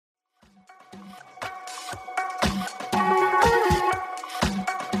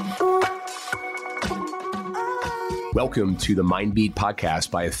Welcome to the Mindbeat podcast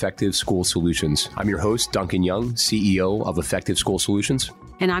by Effective School Solutions. I'm your host, Duncan Young, CEO of Effective School Solutions.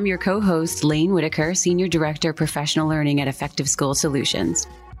 And I'm your co-host, Lane Whitaker, Senior Director, Professional Learning at Effective School Solutions.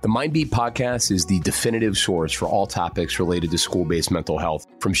 The Mindbeat podcast is the definitive source for all topics related to school-based mental health,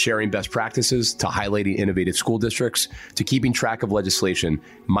 from sharing best practices to highlighting innovative school districts to keeping track of legislation.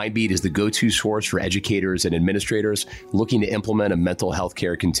 Mindbeat is the go-to source for educators and administrators looking to implement a mental health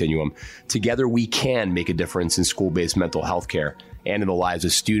care continuum. Together, we can make a difference in school-based mental health care and in the lives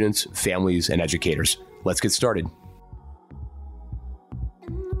of students, families, and educators. Let's get started.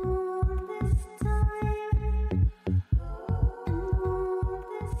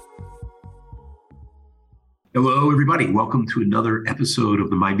 Hello, everybody. Welcome to another episode of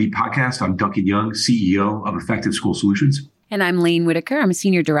the Mindbeat podcast. I'm Duncan Young, CEO of Effective School Solutions. And I'm Lane Whitaker. I'm a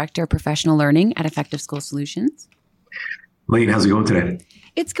Senior Director of Professional Learning at Effective School Solutions. Lane, how's it going today?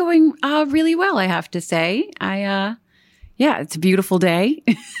 It's going really well, I have to say. It's a beautiful day.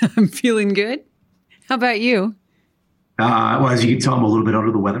 I'm feeling good. How about you? Well, as you can tell, I'm a little bit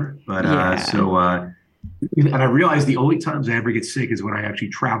under the weather. But and I realize the only times I ever get sick is when I actually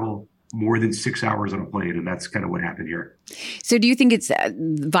travel more than 6 hours on a plane. And that's kind of what happened here. So do you think it's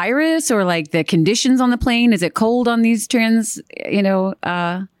virus or like the conditions on the plane? Is it cold on these continental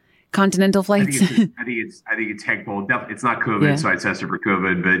flights? I think it's head cold. It's not COVID, so I tested for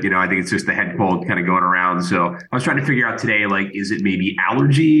COVID, but I think it's just the head cold kind of going around. So I was trying to figure out today, like, is it maybe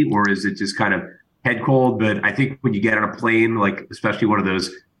allergy or is it just kind of head cold? But I think when you get on a plane, like especially one of those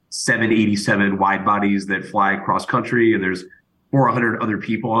 787 wide bodies that fly cross country, and there's 400 other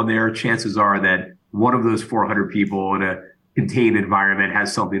people on there, chances are that one of those 400 people in a contained environment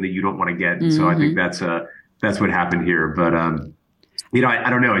has something that you don't want to get. And so I think that's what happened here. But, I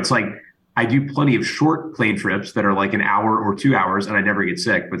don't know. It's like I do plenty of short plane trips that are like an hour or 2 hours and I never get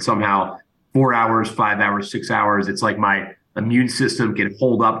sick. But somehow 4 hours, 5 hours, 6 hours, it's like my immune system can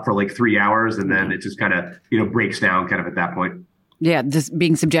hold up for like 3 hours and then it just kind of, breaks down kind of at that point. Yeah, just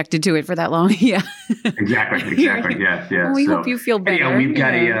being subjected to it for that long. Yeah. Exactly. Yeah. Well, we hope you feel better. Yeah, we've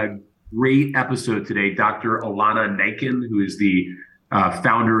got a great episode today. Dr. Ilana Nankin, who is the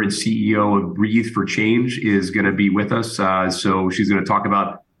founder and CEO of Breathe for Change, is going to be with us. So she's going to talk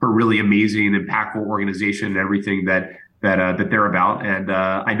about her really amazing, impactful organization and everything that they're about. And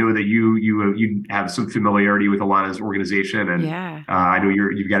I know that you have some familiarity with Ilana's organization, and I know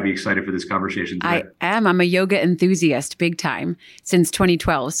you've got to be excited for this conversation today. I am. I'm a yoga enthusiast, big time, since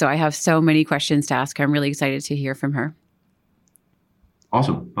 2012. So I have so many questions to ask her. I'm really excited to hear from her.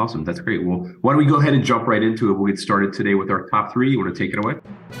 Awesome. That's great. Well, why don't we go ahead and jump right into it? We'll get started today with our top three. You want to take it away?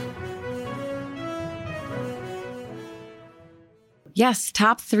 Yes,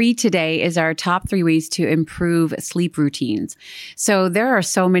 top three today is our top 3 ways to improve sleep routines. So there are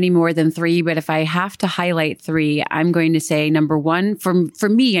so many more than 3, but if I have to highlight 3, I'm going to say number 1, for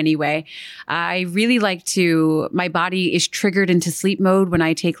me anyway, I really my body is triggered into sleep mode when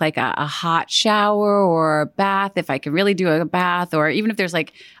I take like a hot shower or a bath, if I can really do a bath, or even if there's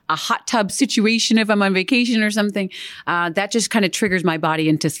like a hot tub situation, if I'm on vacation or something, that just kind of triggers my body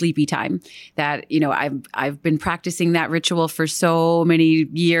into sleepy time. That, I've been practicing that ritual for so many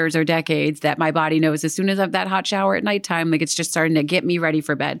years or decades that my body knows as soon as I have that hot shower at nighttime, like it's just starting to get me ready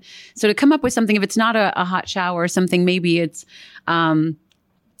for bed. So to come up with something, if it's not a hot shower or something, maybe it's,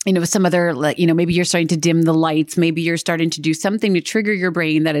 some other, maybe you're starting to dim the lights. Maybe you're starting to do something to trigger your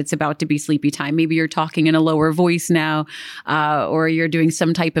brain that it's about to be sleepy time. Maybe you're talking in a lower voice now, or you're doing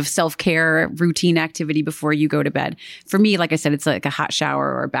some type of self-care routine activity before you go to bed. For me, like I said, it's like a hot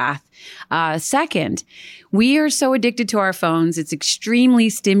shower or a bath. Second, we are so addicted to our phones. It's extremely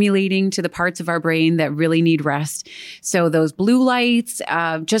stimulating to the parts of our brain that really need rest. So those blue lights,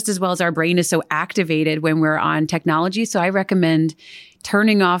 just as well as our brain is so activated when we're on technology. So I recommend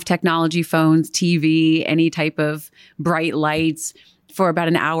turning off technology, phones, TV, any type of bright lights for about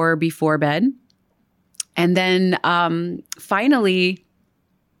an hour before bed. And then finally,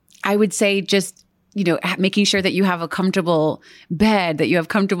 I would say just, making sure that you have a comfortable bed, that you have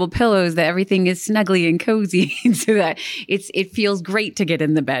comfortable pillows, that everything is snuggly and cozy so that it feels great to get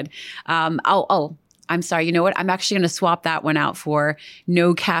in the bed. I'm sorry. You know what? I'm actually going to swap that one out for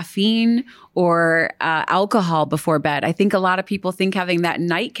no caffeine or alcohol before bed. I think a lot of people think having that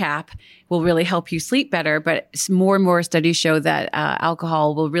nightcap will really help you sleep better, but more and more studies show that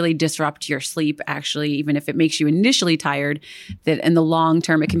alcohol will really disrupt your sleep. Actually, even if it makes you initially tired, that in the long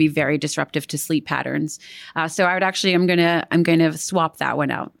term it can be very disruptive to sleep patterns. So I would actually, I'm gonna swap that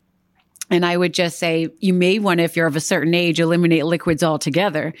one out. And I would just say you may want to, if you're of a certain age, eliminate liquids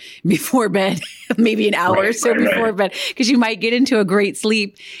altogether before bed, maybe an hour or so before bed, because you might get into a great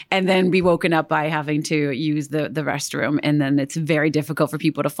sleep and then be woken up by having to use the restroom. And then it's very difficult for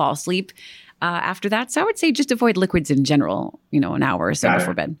people to fall asleep after that. So I would say just avoid liquids in general, an hour or so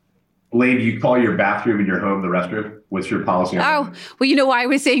before bed. Lane, do you call your bathroom in your home the restroom? What's your policy on that? Well, why I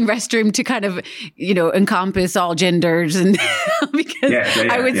was saying restroom to kind of, encompass all genders, and because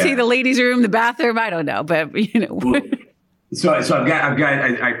I would say the ladies' room, the bathroom, I don't know, but So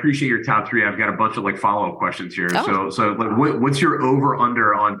I appreciate your top three. I've got a bunch of follow-up questions here. So what's your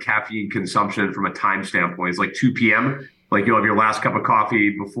over/under on caffeine consumption from a time standpoint? It's 2 p.m. You'll have your last cup of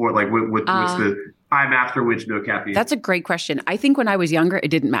coffee before. What's the time after which no caffeine? That's a great question. I think when I was younger, it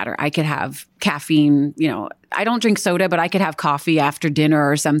didn't matter. I could have caffeine. I don't drink soda, but I could have coffee after dinner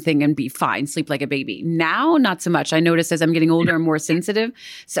or something and be fine, sleep like a baby. Now, not so much. I notice as I'm getting older and more sensitive.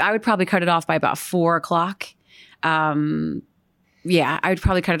 So I would probably cut it off by about 4 o'clock. I would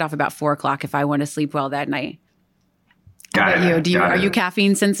probably cut it off about 4 o'clock if I want to sleep well that night. How about you? Are you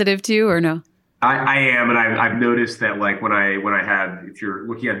caffeine sensitive too, or no? I am, and I've noticed that when I have, if you're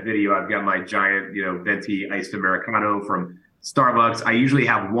looking at video, I've got my giant venti iced Americano from Starbucks. I usually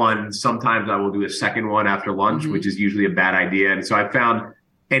have one. Sometimes I will do a second one after lunch, which is usually a bad idea. And so I found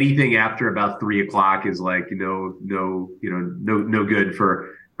anything after about 3 o'clock is no good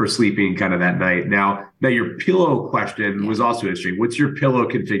for sleeping kind of that night. Now your pillow question was also interesting. What's your pillow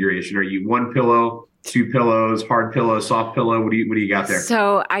configuration? Are you one pillow, 2 pillows, hard pillow, soft pillow? What do you got there?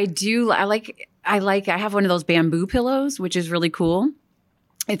 So I have one of those bamboo pillows, which is really cool.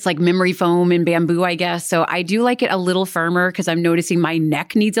 It's like memory foam and bamboo, I guess. So I do like it a little firmer because I'm noticing my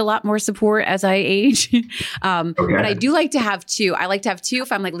neck needs a lot more support as I age. But I do like to have 2. I like to have 2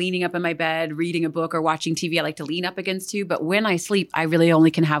 if I'm leaning up in my bed, reading a book or watching TV. I like to lean up against 2. But when I sleep, I really only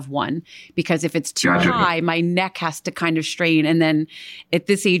can have 1 because if it's too high, my neck has to kind of strain. And then at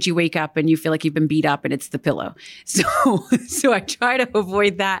this age, you wake up and you feel like you've been beat up and it's the pillow. So I try to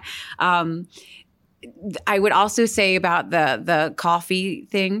avoid that. I would also say about the coffee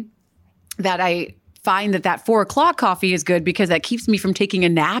thing that I find that 4 o'clock coffee is good because that keeps me from taking a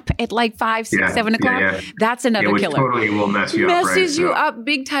nap at 5, 6, 7 o'clock. Yeah. That's another which killer. Totally will mess you up. Messes you up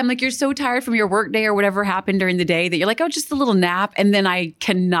big time. You're so tired from your work day or whatever happened during the day that you're just a little nap. And then I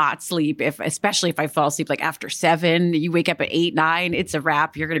cannot sleep especially if I fall asleep after 7, you wake up at 8, 9, it's a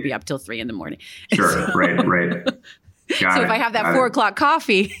wrap. You're going to be up till 3 in the morning. Sure. Right. So if I have that 4 o'clock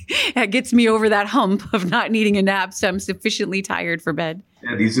coffee, that gets me over that hump of not needing a nap. So I'm sufficiently tired for bed.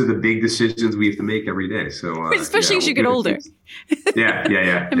 Yeah, these are the big decisions we have to make every day. So especially as you get older.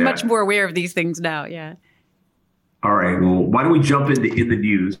 Yeah. I'm much more aware of these things now. Yeah. All right. Well, why don't we jump into In the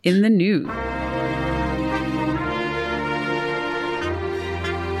News? In the news.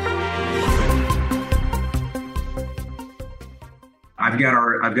 I've got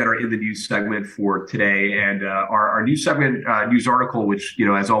our In the News segment for today, and our news segment, news article, which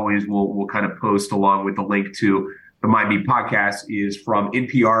as always we'll kind of post along with the link to the Mind Me podcast, is from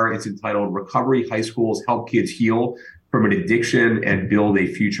NPR. It's entitled "Recovery High Schools Help Kids Heal from an Addiction and Build a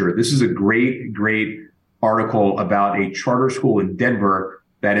Future." This is a great article about a charter school in Denver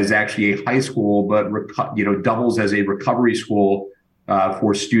that is actually a high school, but doubles as a recovery school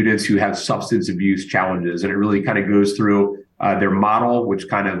for students who have substance abuse challenges, and it really kind of goes through their model, which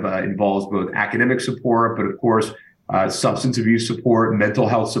kind of involves both academic support, but of course, substance abuse support, mental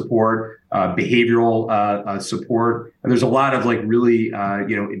health support, behavioral support. And there's a lot of really,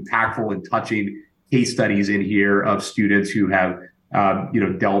 impactful and touching case studies in here of students who have,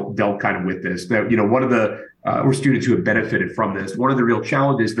 dealt kind of with this. That, one of the, or students who have benefited from this. One of the real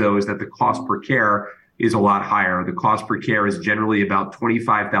challenges, though, is that the cost per care is a lot higher. The cost per care is generally about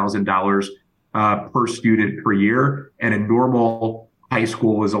 $25,000 per student per year, and a normal high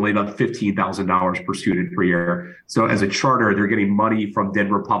school is only about $15,000 per student per year. So as a charter, they're getting money from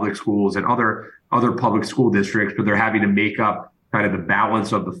Denver public schools and other public school districts, but they're having to make up kind of the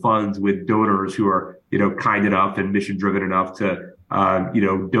balance of the funds with donors who are kind enough and mission driven enough to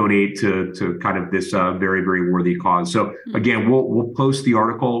donate to kind of this very, very worthy cause. So again, we'll post the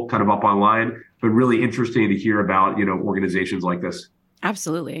article kind of up online, but really interesting to hear about organizations like this.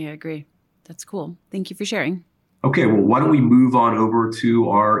 Absolutely, I agree. That's cool. Thank you for sharing. Okay, well, why don't we move on over to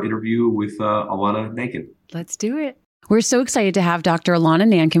our interview with Ilana Nankin? Let's do it. We're so excited to have Dr. Ilana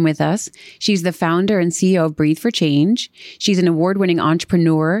Nankin with us. She's the founder and CEO of Breathe for Change. She's an award-winning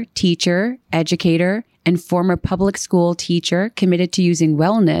entrepreneur, teacher, educator, and former public school teacher committed to using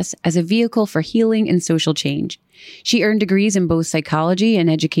wellness as a vehicle for healing and social change. She earned degrees in both psychology and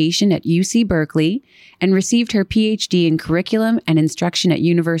education at UC Berkeley and received her PhD in curriculum and instruction at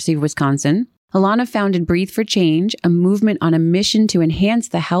University of Wisconsin. Ilana founded Breathe for Change, a movement on a mission to enhance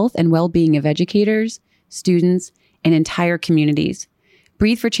the health and well-being of educators, students, and entire communities.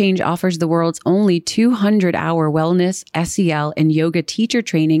 Breathe for Change offers the world's only 200-hour wellness, SEL, and yoga teacher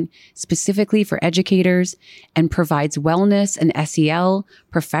training specifically for educators and provides wellness and SEL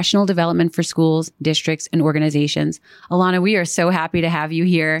professional development for schools, districts, and organizations. Ilana, we are so happy to have you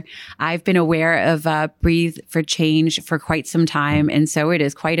here. I've been aware of Breathe for Change for quite some time, and so it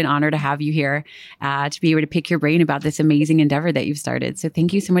is quite an honor to have you here to be able to pick your brain about this amazing endeavor that you've started. So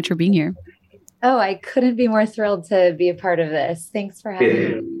thank you so much for being here. Oh, I couldn't be more thrilled to be a part of this. Thanks for having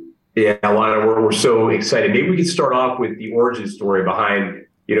me. Yeah, Ilana, we're so excited. Maybe we could start off with the origin story behind,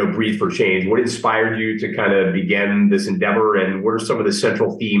 Breathe for Change. What inspired you to kind of begin this endeavor, and what are some of the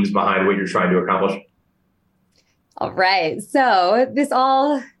central themes behind what you're trying to accomplish? All right. So this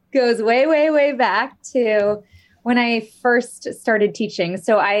all goes way, way, way back to when I first started teaching.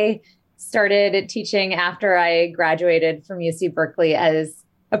 So I started teaching after I graduated from UC Berkeley as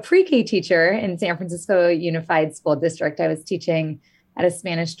a pre-K teacher in San Francisco Unified School District. I was teaching at a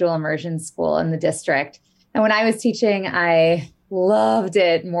Spanish dual immersion school in the district. And when I was teaching, I loved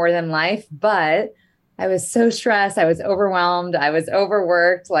it more than life, but I was so stressed. I was overwhelmed. I was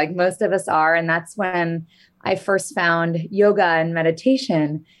overworked, like most of us are. And that's when I first found yoga and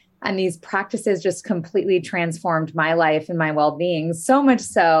meditation. And these practices just completely transformed my life and my well-being, so much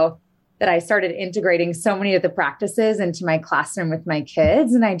so that I started integrating so many of the practices into my classroom with my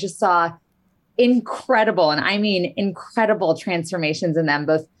kids. And I just saw incredible, and I mean incredible transformations in them,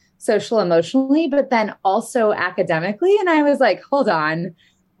 both social, emotionally, but then also academically. And I was like, hold on,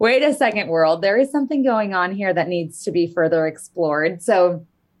 wait a second, world. There is something going on here that needs to be further explored. So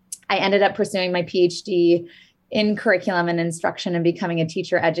I ended up pursuing my PhD in curriculum and instruction and becoming a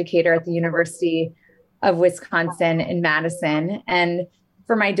teacher educator at the University of Wisconsin in Madison. And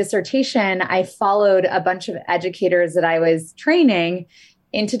for my dissertation, I followed a bunch of educators that I was training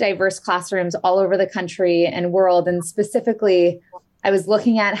into diverse classrooms all over the country and world. And specifically, I was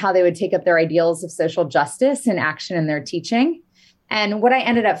looking at how they would take up their ideals of social justice in action in their teaching. And what I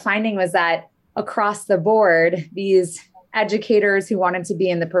ended up finding was that across the board, these educators who wanted to be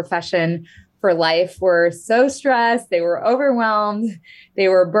in the profession for life were so stressed, they were overwhelmed, they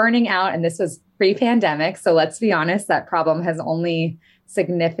were burning out. And this was pre-pandemic. So let's be honest, that problem has only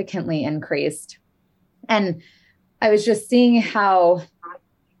significantly increased. And I was just seeing how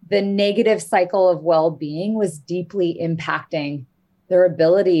the negative cycle of well-being was deeply impacting their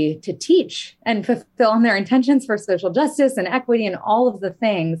ability to teach and fulfill on their intentions for social justice and equity and all of the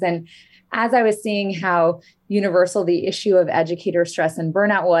things. And as I was seeing how universal the issue of educator stress and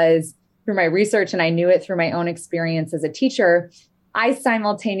burnout was through my research, and I knew it through my own experience as a teacher, I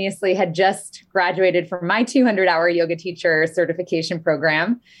simultaneously had just graduated from my 200-hour yoga teacher certification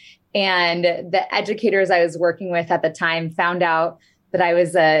program. And the educators I was working with at the time found out that I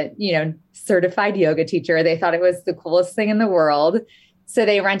was a, certified yoga teacher. They thought it was the coolest thing in the world. So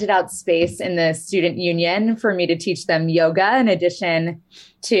they rented out space in the student union for me to teach them yoga in addition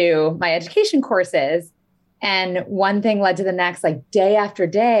to my education courses. And one thing led to the next, like day after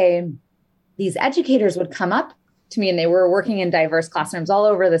day, these educators would come up to me, and they were working in diverse classrooms all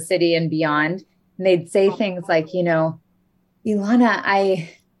over the city and beyond. And they'd say things like, Ilana,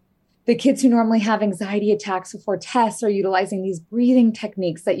 the kids who normally have anxiety attacks before tests are utilizing these breathing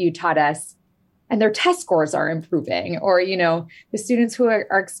techniques that you taught us, and their test scores are improving. Or, the students who are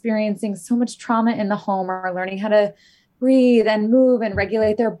experiencing so much trauma in the home are learning how to breathe and move and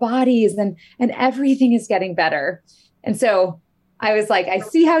regulate their bodies, and everything is getting better. And so I was like, I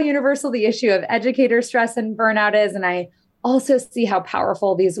see how universal the issue of educator stress and burnout is. And I also see how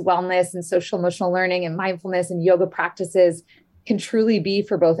powerful these wellness and social emotional learning and mindfulness and yoga practices can truly be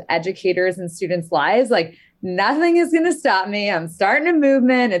for both educators and students' lives. Like nothing is going to stop me. I'm starting a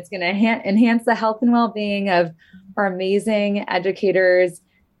movement. It's going to enhance the health and well-being of our amazing educators,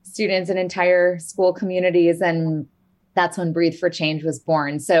 students, and entire school communities. And that's when Breathe for Change was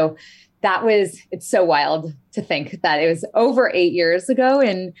born. So it's so wild to think that it was over 8 years ago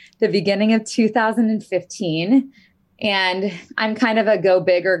in the beginning of 2015. And I'm kind of a go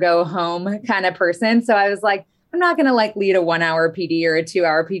big or go home kind of person. So I was like, I'm not going to lead a 1 hour PD or a 2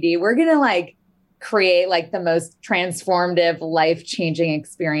 hour PD. We're going to create the most transformative, life-changing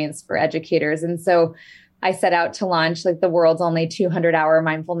experience for educators. And so I set out to launch the world's only 200-hour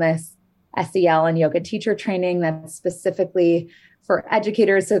mindfulness SEL and yoga teacher training that's specifically for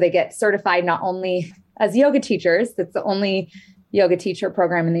educators. So they get certified not only as yoga teachers, it's the only yoga teacher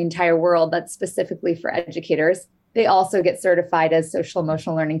program in the entire world that's specifically for educators. They also get certified as social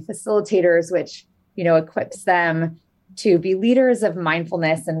emotional learning facilitators, which, equips them to be leaders of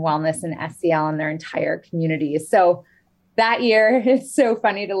mindfulness and wellness and SEL in their entire community. So that year, it's so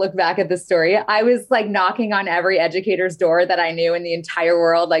funny to look back at the story. I was like knocking on every educator's door that I knew in the entire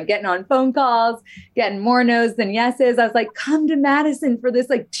world, like getting on phone calls, getting more no's than yeses. I was like, come to Madison for this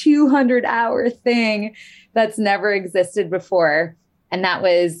like 200-hour thing that's never existed before. And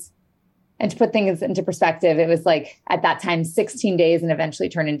to put things into perspective, it was like at that time, 16 days and eventually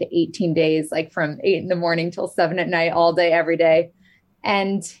turned into 18 days, like from 8 a.m. till 7 p.m, all day, every day.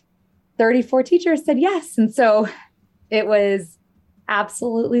 And 34 teachers said yes. And so it was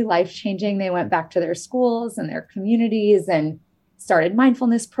absolutely life-changing. They went back to their schools and their communities and started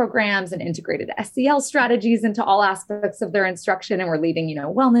mindfulness programs and integrated SEL strategies into all aspects of their instruction. And were leading,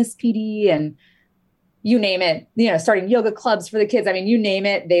 wellness PD and you name it, starting yoga clubs for the kids. I mean, you name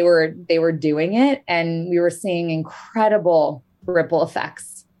it, they were doing it. And we were seeing incredible ripple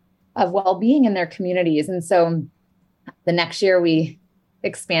effects of well-being in their communities. And so the next year we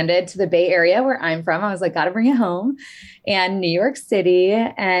expanded to the Bay Area where I'm from. I was like, got to bring it home. And New York City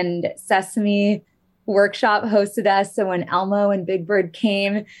and Sesame Workshop hosted us. So when Elmo and Big Bird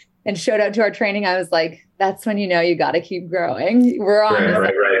came and showed up to our training, I was like, that's when you got to keep growing. We're on.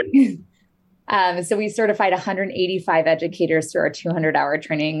 Right. So we certified 185 educators through our 200-hour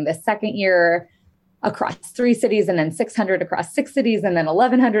training the second year across 3 cities, and then 600 across 6 cities, and then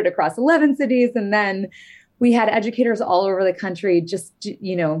 1,100 across 11 cities. And then we had educators all over the country just,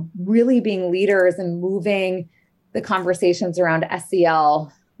 really being leaders and moving the conversations around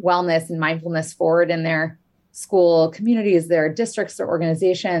SEL, wellness, and mindfulness forward in their school communities, their districts, their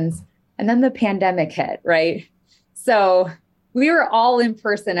organizations. And then the pandemic hit, right? So we were all in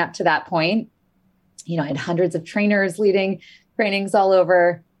person up to that point. I had hundreds of trainers leading trainings all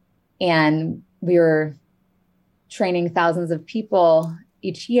over, and we were training thousands of people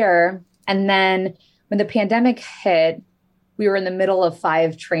each year. And then when the pandemic hit, we were in the middle of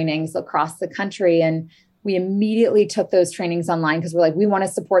 5 trainings across the country, and we immediately took those trainings online because we're like, we want to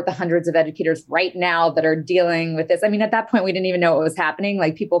support the hundreds of educators right now that are dealing with this. I mean, at that point, we didn't even know what was happening.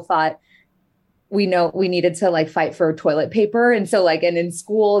 Like, people thought we needed to like fight for toilet paper. And so and in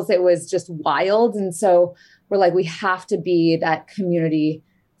schools, it was just wild. And so we're like, we have to be that community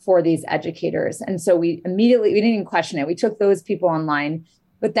for these educators. And so we didn't even question it. We took those people online,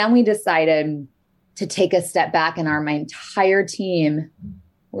 but then we decided to take a step back, and my entire team,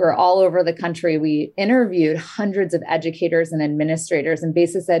 we're all over the country. We interviewed hundreds of educators and administrators and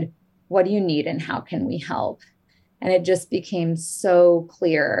basically said, what do you need and how can we help? And it just became so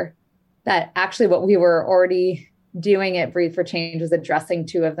clear that actually what we were already doing at Breathe for Change was addressing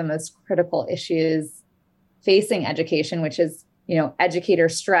 2 of the most critical issues facing education, which is, educator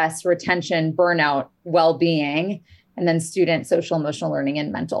stress, retention, burnout, well-being, and then student social emotional learning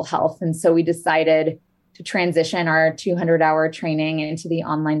and mental health. And so we decided to transition our 200-hour training into the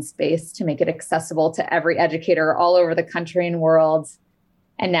online space to make it accessible to every educator all over the country and world.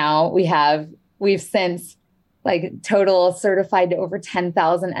 And now we've since total certified to over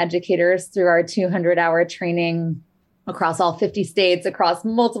 10,000 educators through our 200-hour training across all 50 states, across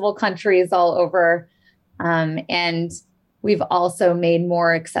multiple countries all over. And we've also made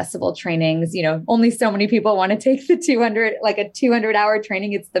more accessible trainings. Only so many people want to take the 200-hour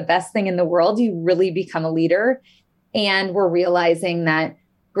training. It's the best thing in the world. You really become a leader. And we're realizing that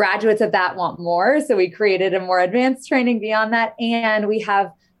graduates of that want more. So we created a more advanced training beyond that. And we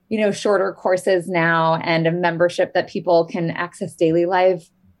have shorter courses now and a membership that people can access daily live,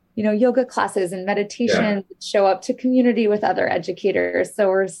 yoga classes and meditation, show up to community with other educators. So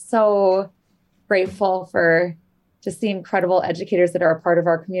we're so grateful for just the incredible educators that are a part of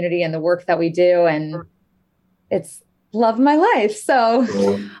our community and the work that we do. And it's love my life. So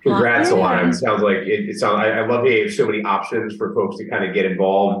congrats, Ilana. It sounds like I love that you have so many options for folks to kind of get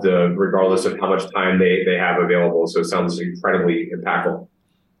involved, regardless of how much time they have available. So it sounds incredibly impactful.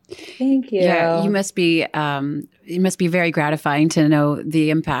 Thank you. Yeah, it must be very gratifying to know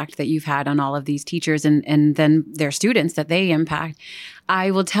the impact that you've had on all of these teachers and then their students that they impact.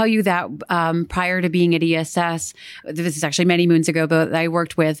 I will tell you that prior to being at ESS, this is actually many moons ago, but I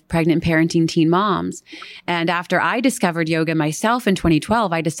worked with pregnant parenting teen moms. And after I discovered yoga myself in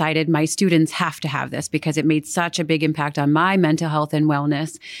 2012, I decided my students have to have this because it made such a big impact on my mental health and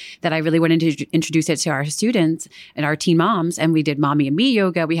wellness that I really wanted to introduce it to our students and our teen moms. And we did Mommy and Me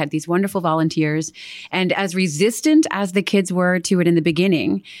yoga. We had these wonderful volunteers. And as resistant as the kids were to it in the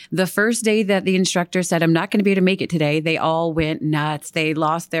beginning, the first day that the instructor said, I'm not going to be able to make it today, they all went nuts. adults, they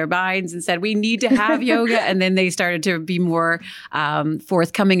lost their minds and said, we need to have yoga. And then they started to be more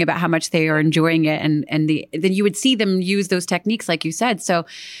forthcoming about how much they are enjoying it. And then you would see them use those techniques, like you said. So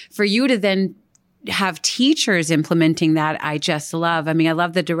for you to then have teachers implementing that, I just love. I mean, I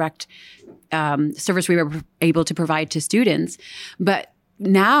love the direct service we were able to provide to students. But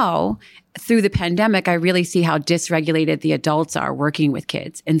now, through the pandemic, I really see how dysregulated the adults are working with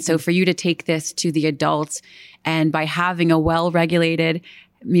kids. And so for you to take this to the adults, and by having a well-regulated,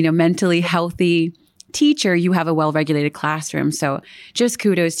 mentally healthy teacher, you have a well-regulated classroom. So just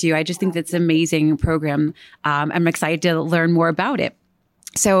kudos to you. I just think that's an amazing program. I'm excited to learn more about it.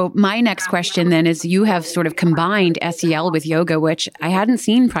 So my next question then is, you have sort of combined SEL with yoga, which I hadn't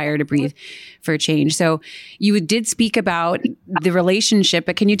seen prior to Breathe for Change. So you did speak about the relationship,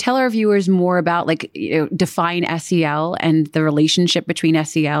 but can you tell our viewers more about define SEL and the relationship between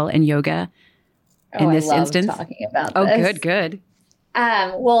SEL and yoga in this instance? Talking about this. Good.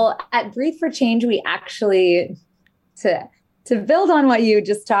 Well, at Breathe for Change, we actually, to build on what you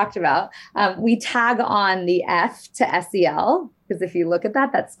just talked about, we tag on the F to SEL. Because if you look at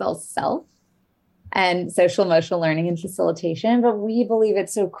that, that spells self and social emotional learning and facilitation. But we believe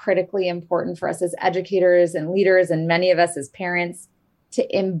it's so critically important for us as educators and leaders, and many of us as parents, to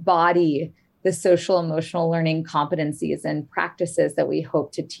embody the social emotional learning competencies and practices that we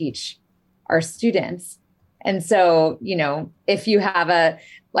hope to teach our students. And so, if you have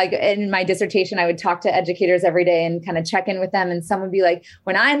in my dissertation, I would talk to educators every day and kind of check in with them. And some would be like,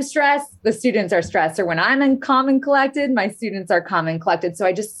 when I'm stressed, the students are stressed. Or when I'm in calm and collected, my students are calm and collected. So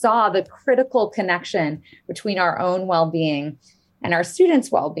I just saw the critical connection between our own well-being and our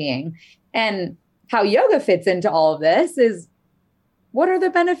students' well-being. And how yoga fits into all of this is, what are the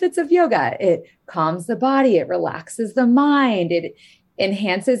benefits of yoga? It calms the body. It relaxes the mind. It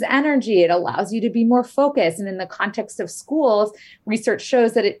enhances energy. It allows you to be more focused. And in the context of schools, research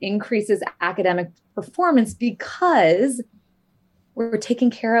shows that it increases academic performance because we're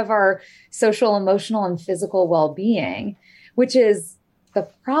taking care of our social, emotional, and physical well-being, which is the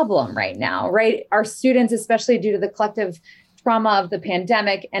problem right now, right? Our students, especially due to the collective trauma of the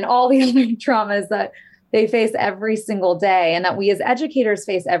pandemic and all the other traumas that they face every single day, and that we as educators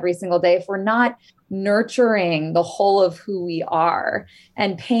face every single day, if we're not nurturing the whole of who we are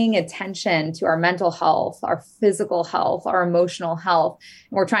and paying attention to our mental health, our physical health, our emotional health,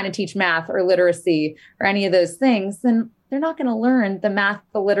 and we're trying to teach math or literacy or any of those things, then they're not going to learn the math,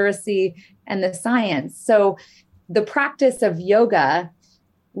 the literacy, and the science. So the practice of yoga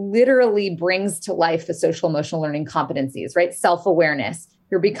literally brings to life the social emotional learning competencies, right? Self-awareness.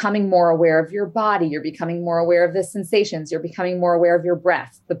 You're becoming more aware of your body. You're becoming more aware of the sensations. You're becoming more aware of your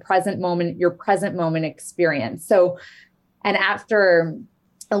breath, the present moment, your present moment experience. So, and after,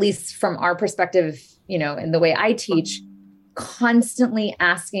 at least from our perspective, in the way I teach, constantly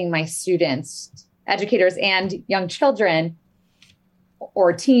asking my students, educators and young children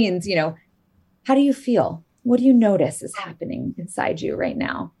or teens, how do you feel? What do you notice is happening inside you right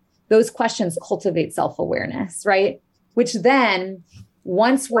now? Those questions cultivate self-awareness, right? Which then,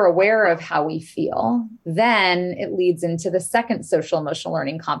 once we're aware of how we feel, then it leads into the second social emotional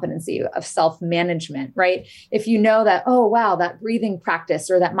learning competency of self-management, right? If you know that, oh, wow, that breathing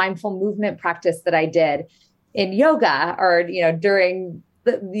practice or that mindful movement practice that I did in yoga or, during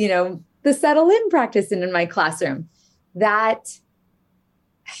the settle in practice in my classroom, that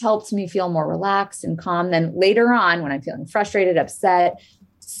helped me feel more relaxed and calm. Then later on, when I'm feeling frustrated, upset,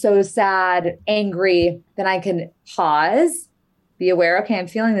 so sad, angry, then I can pause, be aware, okay, I'm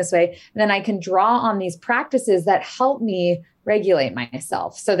feeling this way. And then I can draw on these practices that help me regulate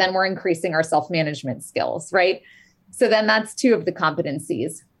myself. So then we're increasing our self-management skills, right? So then that's two of the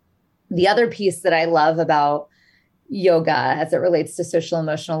competencies. The other piece that I love about yoga as it relates to social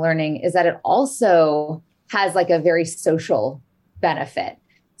emotional learning is that it also has a very social benefit.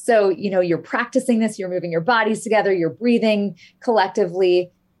 So, you're practicing this, you're moving your bodies together, you're breathing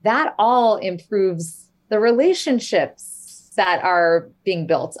collectively. That all improves the relationships that are being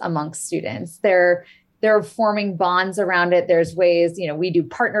built amongst students. They're forming bonds around it. There's ways, we do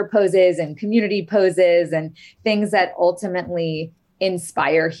partner poses and community poses and things that ultimately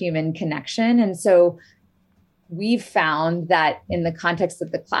inspire human connection. And so we've found that in the context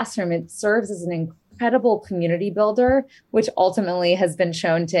of the classroom, it serves as an incredible community builder, which ultimately has been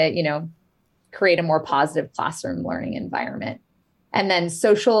shown to, create a more positive classroom learning environment. And then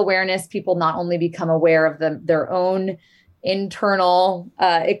social awareness, people not only become aware of their own internal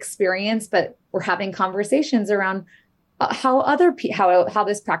experience, but we're having conversations around how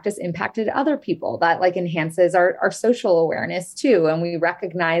this practice impacted other people. That enhances our social awareness too. And we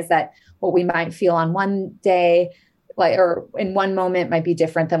recognize that what we might feel on one day, like, or in one moment might be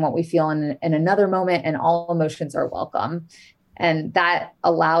different than what we feel in another moment, and all emotions are welcome. And that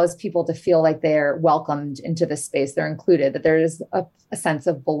allows people to feel like they're welcomed into the space, they're included, that there is a sense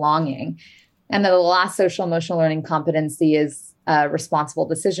of belonging. And then the last social emotional learning competency is responsible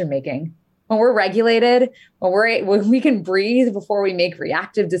decision making. When we're regulated, when we can breathe before we make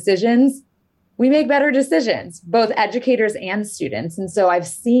reactive decisions, we make better decisions, both educators and students. And so I've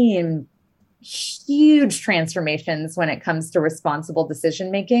seen huge transformations when it comes to responsible decision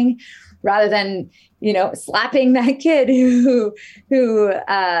making, rather than, slapping that kid who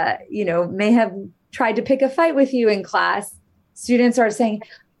may have tried to pick a fight with you in class. Students are saying,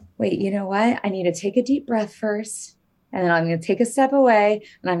 wait, you know what? I need to take a deep breath first, and then I'm going to take a step away,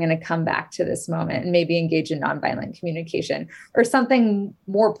 and I'm going to come back to this moment and maybe engage in nonviolent communication or something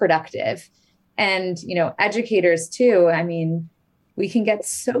more productive. And, educators too, I mean, we can get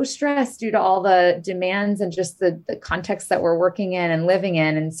so stressed due to all the demands and just the context that we're working in and living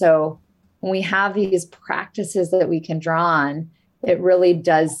in. And so when we have these practices that we can draw on, it really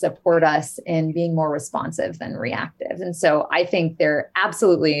does support us in being more responsive than reactive. And so I think they're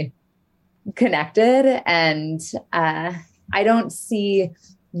absolutely connected. And I don't see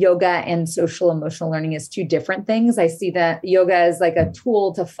yoga and social emotional learning as two different things. I see that yoga as like a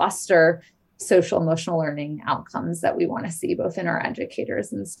tool to foster social emotional learning outcomes that we want to see both in our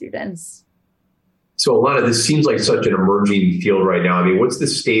educators and students. So Ilana, this seems like such an emerging field right now. I mean, what's the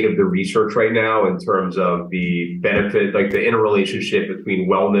state of the research right now in terms of the benefit, like the interrelationship between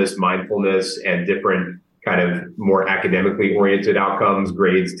wellness, mindfulness, and different kind of more academically oriented outcomes,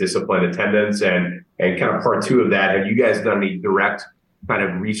 grades, discipline, attendance, and kind of part two of that, have you guys done any direct kind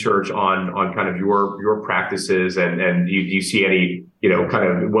of research on kind of your practices, and do you see any,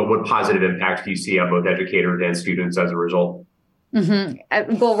 kind of what positive impacts do you see on both educators and students as a result?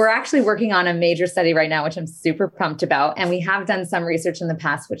 Mm-hmm. Well, we're actually working on a major study right now, which I'm super pumped about. And we have done some research in the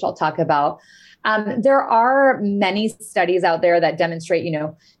past, which I'll talk about. There are many studies out there that demonstrate,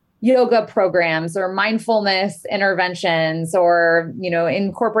 yoga programs or mindfulness interventions or,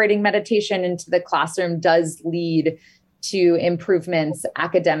 incorporating meditation into the classroom does lead to improvements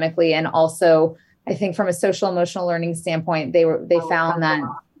academically. And also, I think from a social emotional learning standpoint, they found that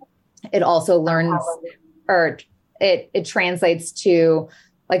it also learns, or it translates to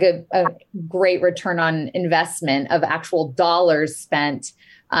like a great return on investment of actual dollars spent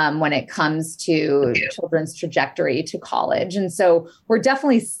when it comes to children's trajectory to college. And so we're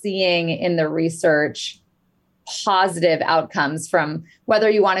definitely seeing in the research positive outcomes from whether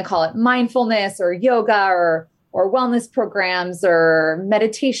you want to call it mindfulness or yoga or wellness programs or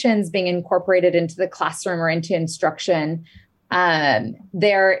meditations being incorporated into the classroom or into instruction.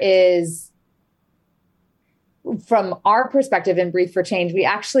 There is, from our perspective in Breathe for Change, we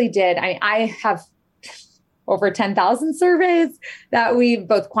actually did, I have over 10,000 surveys that we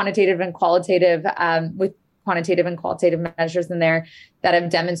both quantitative and qualitative, with quantitative and qualitative measures in there that have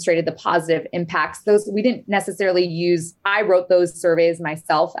demonstrated the positive impacts. Those we didn't necessarily use, I wrote those surveys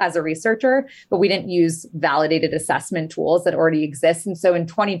myself as a researcher, but we didn't use validated assessment tools that already exist. And so in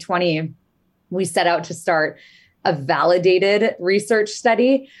 2020, we set out to start a validated research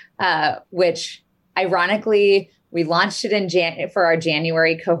study, which ironically, we launched it for our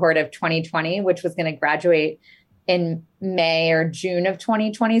January cohort of 2020, which was going to graduate in May or June of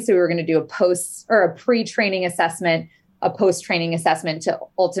 2020. So we were going to do a pre-training assessment, a post-training assessment to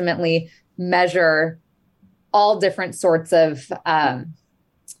ultimately measure all different sorts of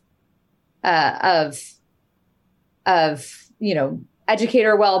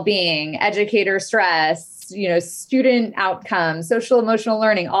educator well-being, educator stress, student outcomes, social emotional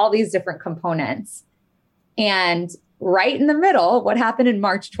learning, all these different components. And right in the middle, what happened in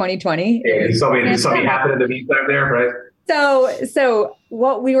March 2020? Something happened in the meantime there, right? So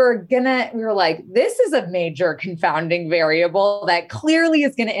what we were like, this is a major confounding variable that clearly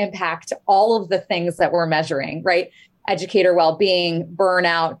is going to impact all of the things that we're measuring, right? Educator well-being,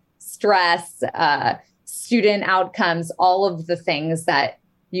 burnout, stress, student outcomes, all of the things that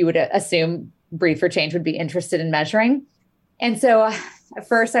you would assume Breathe for Change would be interested in measuring. And so at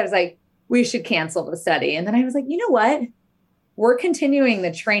first I was like, we should cancel the study. And then I was like, you know what? We're continuing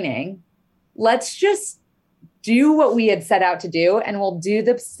the training. Let's just do what we had set out to do. And we'll do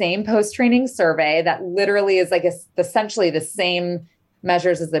the same post-training survey that literally is like essentially the same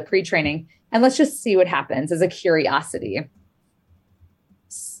measures as the pre-training. And let's just see what happens as a curiosity,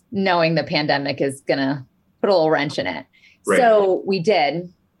 knowing the pandemic is going to put a little wrench in it. Right. So we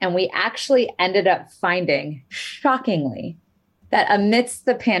did. And we actually ended up finding, shockingly, that amidst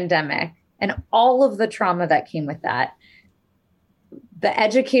the pandemic and all of the trauma that came with that, the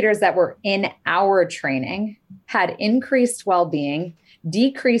educators that were in our training had increased well-being,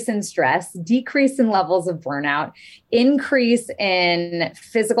 decrease in stress, decrease in levels of burnout, increase in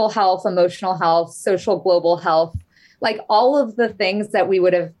physical health, emotional health, social global health, like all of the things that we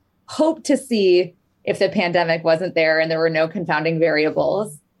would have hoped to see if the pandemic wasn't there and there were no confounding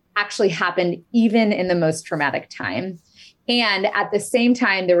variables, actually happened even in the most traumatic time. And at the same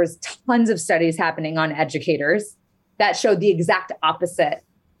time, there was tons of studies happening on educators that showed the exact opposite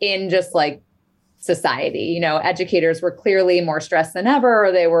in just like society. You know, educators were clearly more stressed than ever,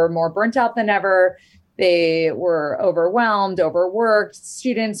 or they were more burnt out than ever. They were overwhelmed, overworked.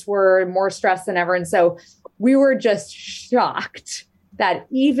 Students were more stressed than ever. And so we were just shocked that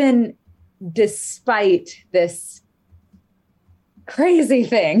even despite this crazy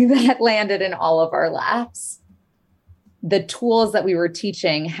thing that landed in all of our laps, the tools that we were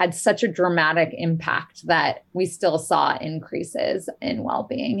teaching had such a dramatic impact that we still saw increases in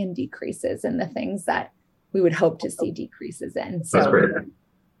well-being and decreases in the things that we would hope to see decreases in. So, that's great.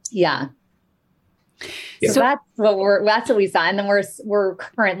 Yeah. So that's what we saw. And then we're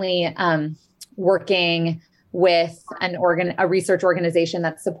currently working with a research organization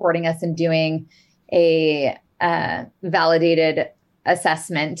that's supporting us in doing a validated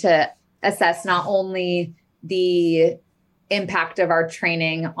assessment to assess not only the impact of our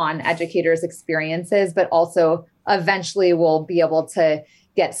training on educators' experiences, but also eventually we'll be able to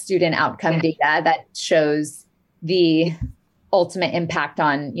get student outcome data that shows the ultimate impact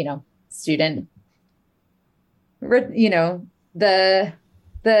on, student,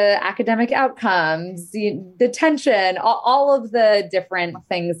 the academic outcomes, the attention, all of the different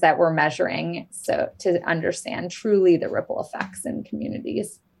things that we're measuring. So to understand truly the ripple effects in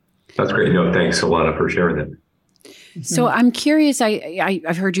communities. That's great. No, thanks, Ilana, for sharing that. So I'm curious,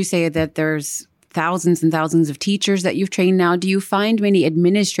 I've heard you say that there's thousands and thousands of teachers that you've trained now. Do you find many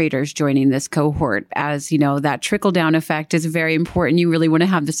administrators joining this cohort? As that trickle down effect is very important. You really want to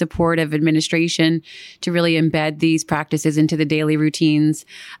have the support of administration to really embed these practices into the daily routines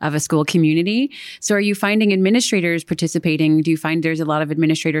of a school community. So are you finding administrators participating? Do you find there's a lot of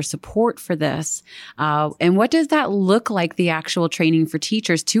administrator support for this? And what does that look like, the actual training for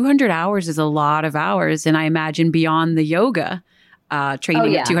teachers? 200 hours is a lot of hours. And I imagine beyond the yoga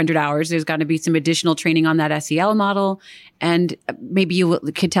training at 200 hours, there's got to be some additional training on that SEL model. And maybe you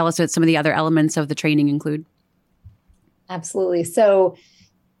could tell us what some of the other elements of the training include. Absolutely. So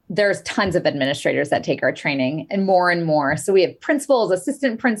there's tons of administrators that take our training and more. So we have principals,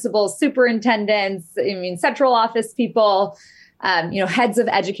 assistant principals, superintendents, central office people, heads of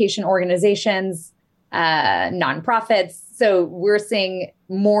education organizations, nonprofits. So we're seeing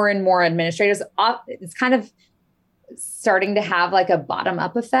more and more administrators. It's kind of starting to have like a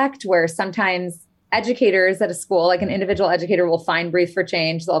bottom-up effect where sometimes educators at a school, like an individual educator, will find Breathe for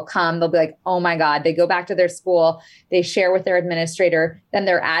Change. They'll come, they'll be like, oh my God, they go back to their school, they share with their administrator, then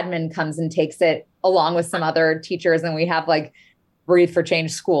their admin comes and takes it along with some other teachers. And we have like Breathe for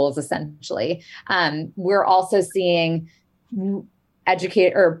Change schools, essentially. We're also seeing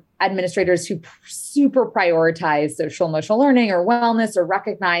administrators who super prioritize social emotional learning or wellness, or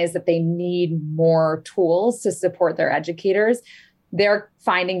recognize that they need more tools to support their educators. They're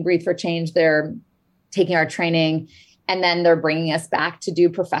finding Breathe for Change. They're taking our training, and then they're bringing us back to do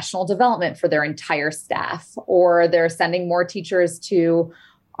professional development for their entire staff, or they're sending more teachers to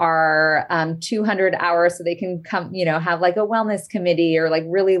our 200 hours so they can come, have like a wellness committee, or like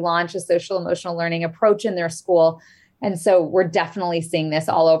really launch a social emotional learning approach in their school. And so we're definitely seeing this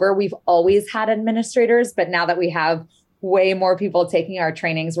all over. We've always had administrators, but now that we have way more people taking our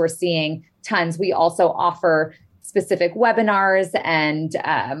trainings, we're seeing tons. We also offer specific webinars and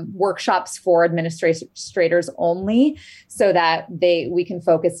workshops for administrators only, so that we can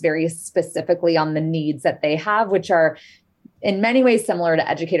focus very specifically on the needs that they have, which are in many ways similar to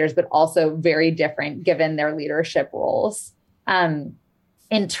educators, but also very different given their leadership roles.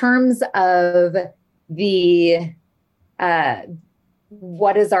 In terms of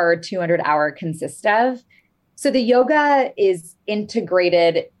what does our 200-hour consist of? So the yoga is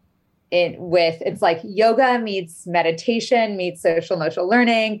integrated it's like yoga meets meditation, meets social emotional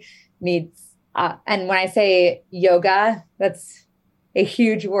learning, meets, and when I say yoga, that's a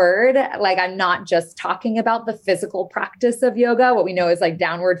huge word. Like, I'm not just talking about the physical practice of yoga, what we know is like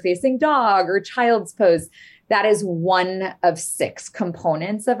downward facing dog or child's pose. That is one of 6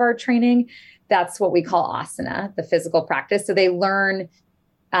 components of our training. That's what we call asana, the physical practice. So they learn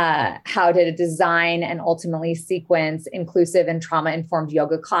how to design and ultimately sequence inclusive and trauma-informed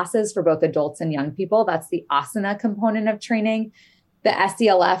yoga classes for both adults and young people. That's the asana component of training. The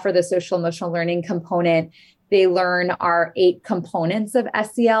SELF, or the social emotional learning component, They learn our 8 components of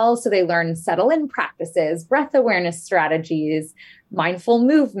SEL. So they learn settle in practices, breath awareness strategies, mindful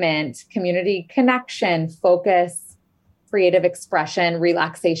movement, community connection, focus, creative expression,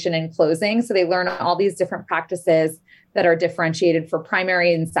 relaxation, and closing. So they learn all these different practices that are differentiated for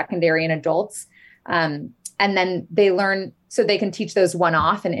primary and secondary and adults. And then they learn, so they can teach those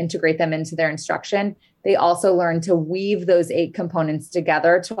one-off and integrate them into their instruction. They also learn to weave those 8 components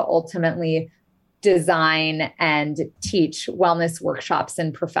together to ultimately design and teach wellness workshops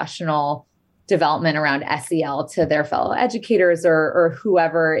and professional development around SEL to their fellow educators or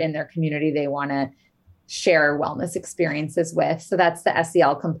whoever in their community they want to share wellness experiences with. So that's the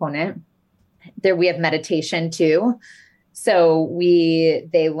SEL component. There we have meditation too. So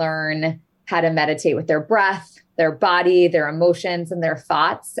they learn how to meditate with their breath, their body, their emotions, and their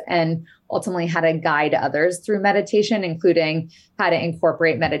thoughts, and ultimately how to guide others through meditation, including how to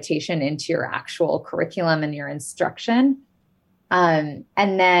incorporate meditation into your actual curriculum and your instruction. And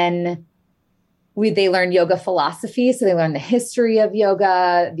then they learn yoga philosophy. So they learn the history of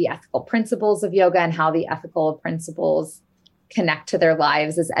yoga, the ethical principles of yoga, and how the ethical principles connect to their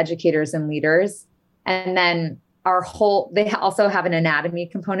lives as educators and leaders. And then they also have an anatomy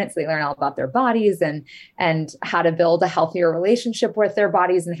component. So they learn all about their bodies and how to build a healthier relationship with their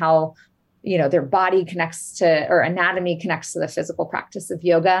bodies and how, their body anatomy connects to the physical practice of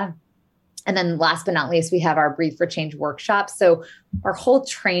yoga. And then last but not least, we have our Breathe for Change workshops. So our whole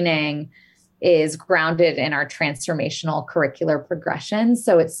training is grounded in our transformational curricular progression.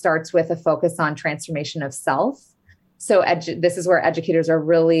 So it starts with a focus on transformation of self. So this is where educators are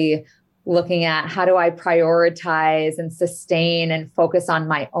really looking at how do I prioritize and sustain and focus on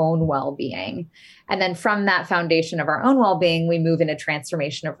my own well-being. And then from that foundation of our own well-being, we move into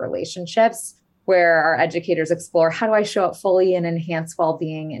transformation of relationships, where our educators explore how do I show up fully and enhance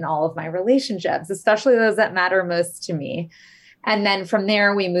well-being in all of my relationships, especially those that matter most to me. And then from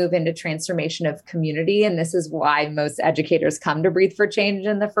there, we move into transformation of community. And this is why most educators come to Breathe for Change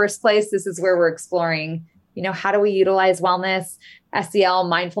in the first place. This is where we're exploring, how do we utilize wellness, SEL,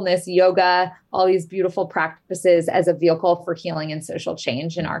 mindfulness, yoga, all these beautiful practices as a vehicle for healing and social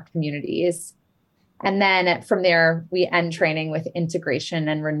change in our communities. And then from there, we end training with integration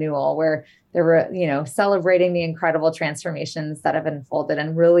and renewal, where they're, celebrating the incredible transformations that have unfolded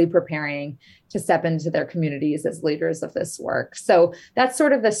and really preparing to step into their communities as leaders of this work. So that's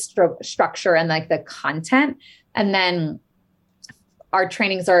sort of the structure and like the content. And then our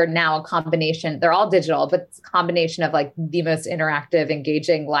trainings are now a combination. They're all digital, but it's a combination of like the most interactive,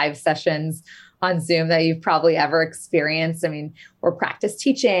 engaging live sessions on Zoom that you've probably ever experienced. I mean, we're practice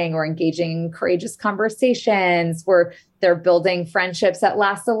teaching, we're engaging in courageous conversations, they're building friendships that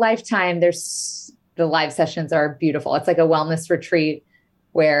last a lifetime. The live sessions are beautiful. It's like a wellness retreat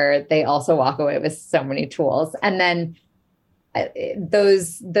where they also walk away with so many tools. And then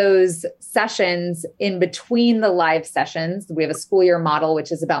those sessions in between the live sessions, we have a school year model,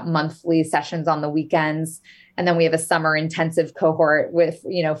 which is about monthly sessions on the weekends. And then we have a summer intensive cohort with,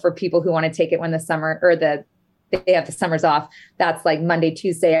 for people who want to take it when the summer they have the summers off. That's like Monday,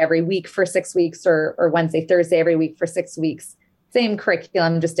 Tuesday every week for 6 weeks or Wednesday, Thursday every week for 6 weeks. Same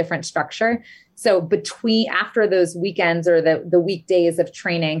curriculum, just different structure. So after those weekends or the weekdays of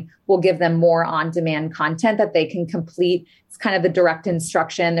training, we'll give them more on-demand content that they can complete. It's kind of the direct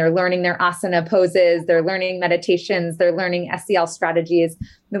instruction. They're learning their asana poses, they're learning meditations, they're learning SEL strategies.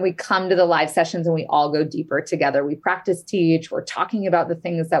 Then we come to the live sessions and we all go deeper together. We practice teach, we're talking about the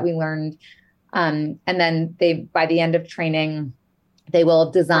things that we learned. And then by the end of training, they will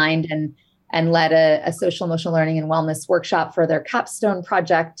have designed and led a social emotional learning and wellness workshop for their capstone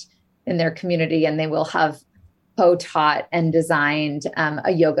project in their community. And they will have co-taught and designed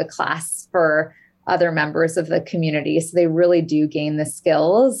a yoga class for other members of the community. So they really do gain the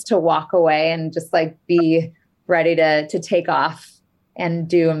skills to walk away and just like be ready to take off and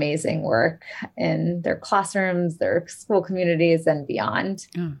do amazing work in their classrooms, their school communities, and beyond.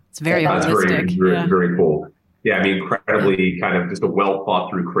 Oh, it's very That's holistic. Very cool. Yeah, I mean, incredibly kind of just a well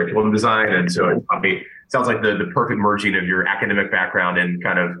thought through curriculum design. And so it sounds like the perfect merging of your academic background and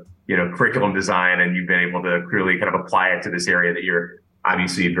kind of, curriculum design. And you've been able to clearly kind of apply it to this area that you're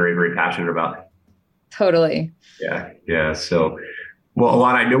obviously very, very passionate about. Totally. Yeah. So, well,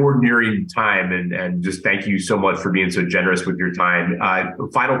 Ilana, I know we're nearing time and just thank you so much for being so generous with your time.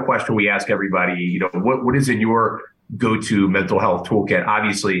 Final question we ask everybody, what is in your go-to mental health toolkit?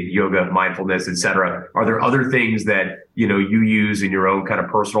 Obviously yoga, mindfulness, et cetera. Are there other things that, you use in your own kind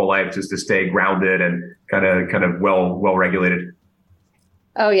of personal life just to stay grounded and kind of well regulated?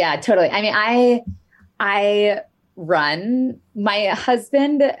 Oh yeah, totally. I mean, I run. My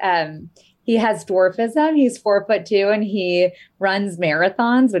husband, he has dwarfism. He's 4'2" and he runs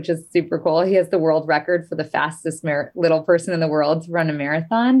marathons, which is super cool. He has the world record for the fastest little person in the world to run a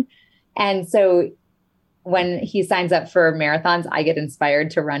marathon. And so when he signs up for marathons, I get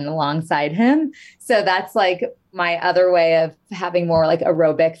inspired to run alongside him. So that's like my other way of having more like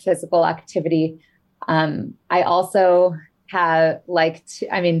aerobic physical activity. I also have I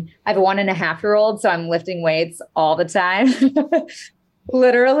have a 1.5-year-old, so I'm lifting weights all the time.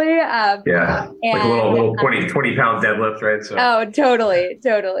 Literally. Like a little 20 pound deadlift, right? So. Oh, totally.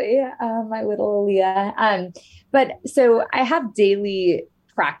 My little Aaliyah. But so I have daily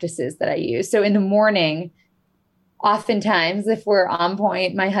practices that I use. So in the morning, oftentimes if we're on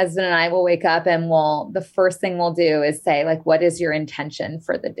point, my husband and I will wake up and the first thing we'll do is say, like, what is your intention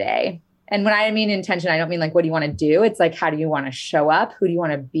for the day? And when I mean intention, I don't mean like, what do you want to do? It's like, how do you want to show up? Who do you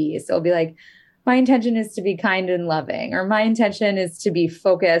want to be? So it'll be like, my intention is to be kind and loving, or my intention is to be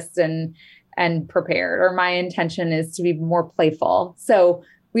focused and prepared, or my intention is to be more playful. So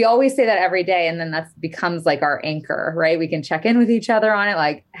we always say that every day. And then that becomes like our anchor, right? We can check in with each other on it.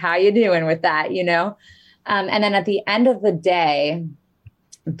 Like, how you doing with that, you know? And then at the end of the day,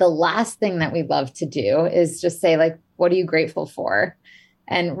 the last thing that we love to do is just say, like, what are you grateful for?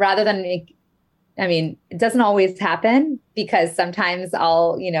 And rather than it doesn't always happen, because sometimes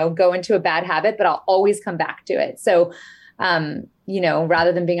I'll, go into a bad habit, but I'll always come back to it. So,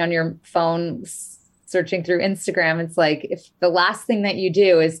 rather than being on your phone searching through Instagram, it's like, if the last thing that you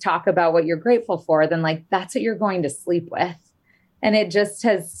do is talk about what you're grateful for, then like, that's what you're going to sleep with. And it just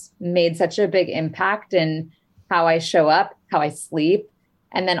has made such a big impact in how I show up, how I sleep,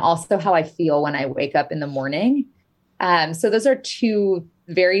 and then also how I feel when I wake up in the morning. So those are two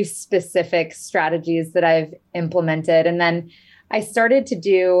very specific strategies that I've implemented. And then I started to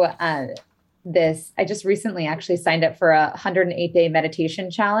do this. I just recently actually signed up for a 108-day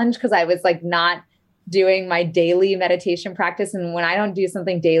meditation challenge, because I was like not doing my daily meditation practice. And when I don't do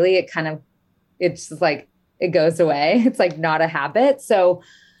something daily, it's just like, it goes away. It's like not a habit. So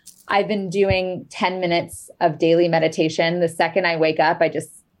I've been doing 10 minutes of daily meditation. The second I wake up, I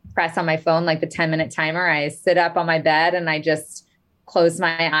just press on my phone, like the 10-minute timer. I sit up on my bed and I just close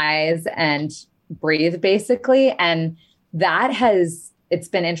my eyes and breathe, basically. And it's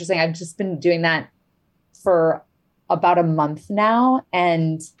been interesting. I've just been doing that for about a month now.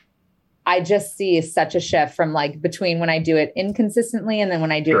 And I just see such a shift from like between when I do it inconsistently and then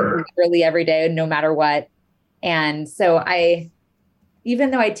when I do it literally every day, no matter what. And so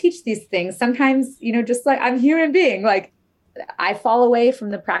even though I teach these things, sometimes, just like I'm a human being, like I fall away from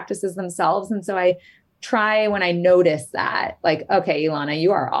the practices themselves. And so I try, when I notice that, like, okay, Ilana,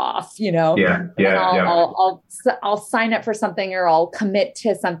 you are off, I'll sign up for something, or I'll commit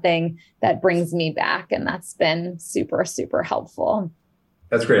to something that brings me back. And that's been super, super helpful.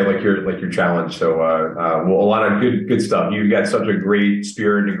 That's great. I like your challenge. So, a lot of good stuff. You've got such a great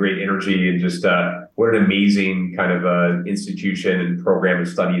spirit and great energy, and just what an amazing kind of institution and program and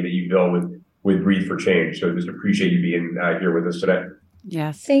study that you built with Breathe for Change. So, just appreciate you being here with us today.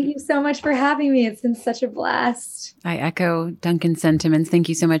 Yes. Thank you so much for having me. It's been such a blast. I echo Duncan's sentiments. Thank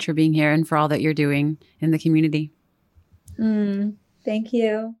you so much for being here and for all that you're doing in the community. Thank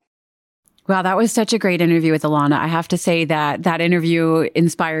you. Wow, that was such a great interview with Ilana. I have to say that interview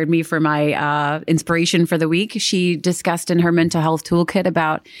inspired me for my inspiration for the week. She discussed in her mental health toolkit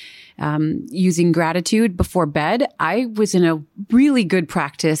about using gratitude before bed. I was in a really good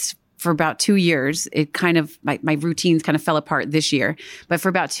practice for about 2 years. It kind of, my routines kind of fell apart this year. But for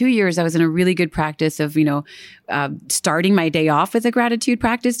about 2 years, I was in a really good practice of, starting my day off with a gratitude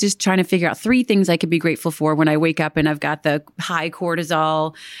practice, just trying to figure out 3 things I could be grateful for when I wake up and I've got the high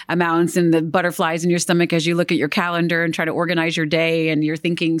cortisol amounts and the butterflies in your stomach as you look at your calendar and try to organize your day and you're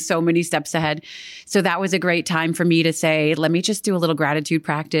thinking so many steps ahead. So that was a great time for me to say, let me just do a little gratitude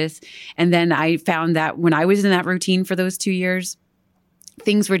practice. And then I found that when I was in that routine for those 2 years,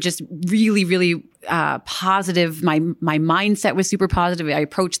 things were just really, really positive. My mindset was super positive. I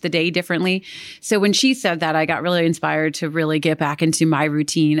approached the day differently. So when she said that, I got really inspired to really get back into my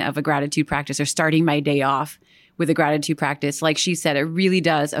routine of a gratitude practice, or starting my day off with a gratitude practice. Like she said, it really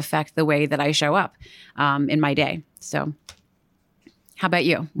does affect the way that I show up in my day. So how about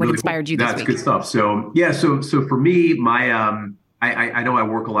you? What really inspired you this week? That's good stuff. So so for me, my I know I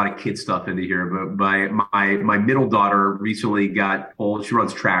work a lot of kid stuff into here, but my middle daughter recently got told, she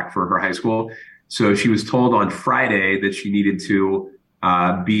runs track for her high school. So she was told on Friday that she needed to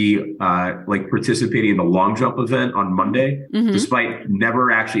be participating in the long jump event on Monday, despite never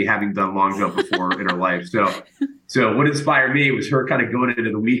actually having done long jump before in her life. So what inspired me was her kind of going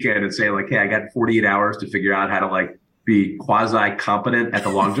into the weekend and saying like, hey, I got 48 hours to figure out how to be quasi competent at the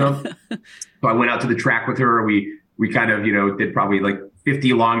long jump. So I went out to the track with her. We kind of, did probably like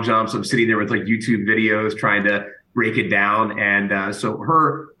 50 long jumps. I'm sitting there with like YouTube videos trying to break it down. And so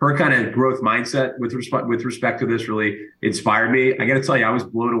her kind of growth mindset with respect to this really inspired me. I got to tell you, I was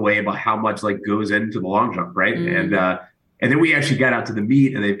blown away about how much like goes into the long jump, right? And then we actually got out to the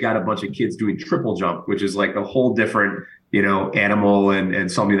meet, and they've got a bunch of kids doing triple jump, which is like a whole different, animal and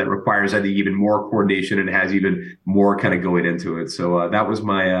something that requires, I think, even more coordination and has even more kind of going into it. So that was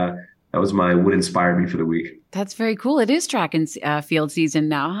my what inspired me for the week. That's very cool. It is track and field season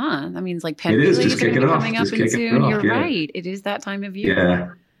now, huh? That means like Penn is going to be coming up soon. You're right. It is that time of year. Yeah.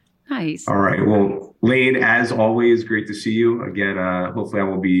 Nice. All right. Well, Lane, as always, great to see you again. Hopefully I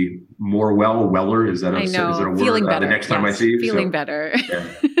will be more weller. Is that a word? Feeling better. The next time I see you. Feeling better. Yeah,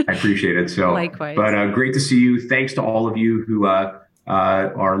 I appreciate it. So likewise. But great to see you. Thanks to all of you who are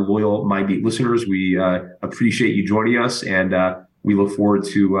loyal MindBeat listeners. We appreciate you joining us, and we look forward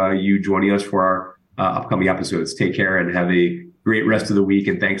to you joining us for our upcoming episodes. Take care and have a great rest of the week.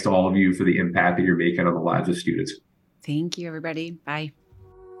 And thanks to all of you for the impact that you're making on the lives of students. Thank you, everybody. Bye.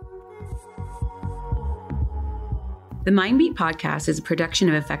 The MindBeat podcast is a production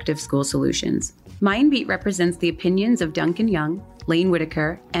of Effective School Solutions. MindBeat represents the opinions of Duncan Young, Lane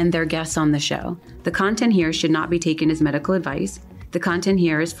Whitaker, and their guests on the show. The content here should not be taken as medical advice. The content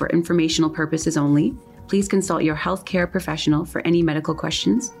here is for informational purposes only. Please consult your healthcare professional for any medical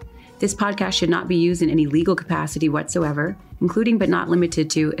questions. This podcast should not be used in any legal capacity whatsoever, including but not limited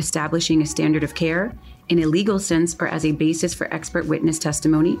to establishing a standard of care, in a legal sense or as a basis for expert witness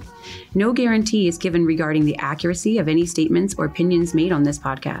testimony. No guarantee is given regarding the accuracy of any statements or opinions made on this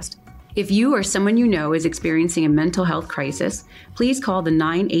podcast. If you or someone you know is experiencing a mental health crisis, please call the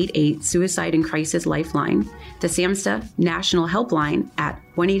 988 Suicide and Crisis Lifeline, the SAMHSA National Helpline at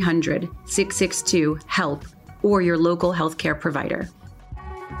 1-800-662-HELP, or your local healthcare provider.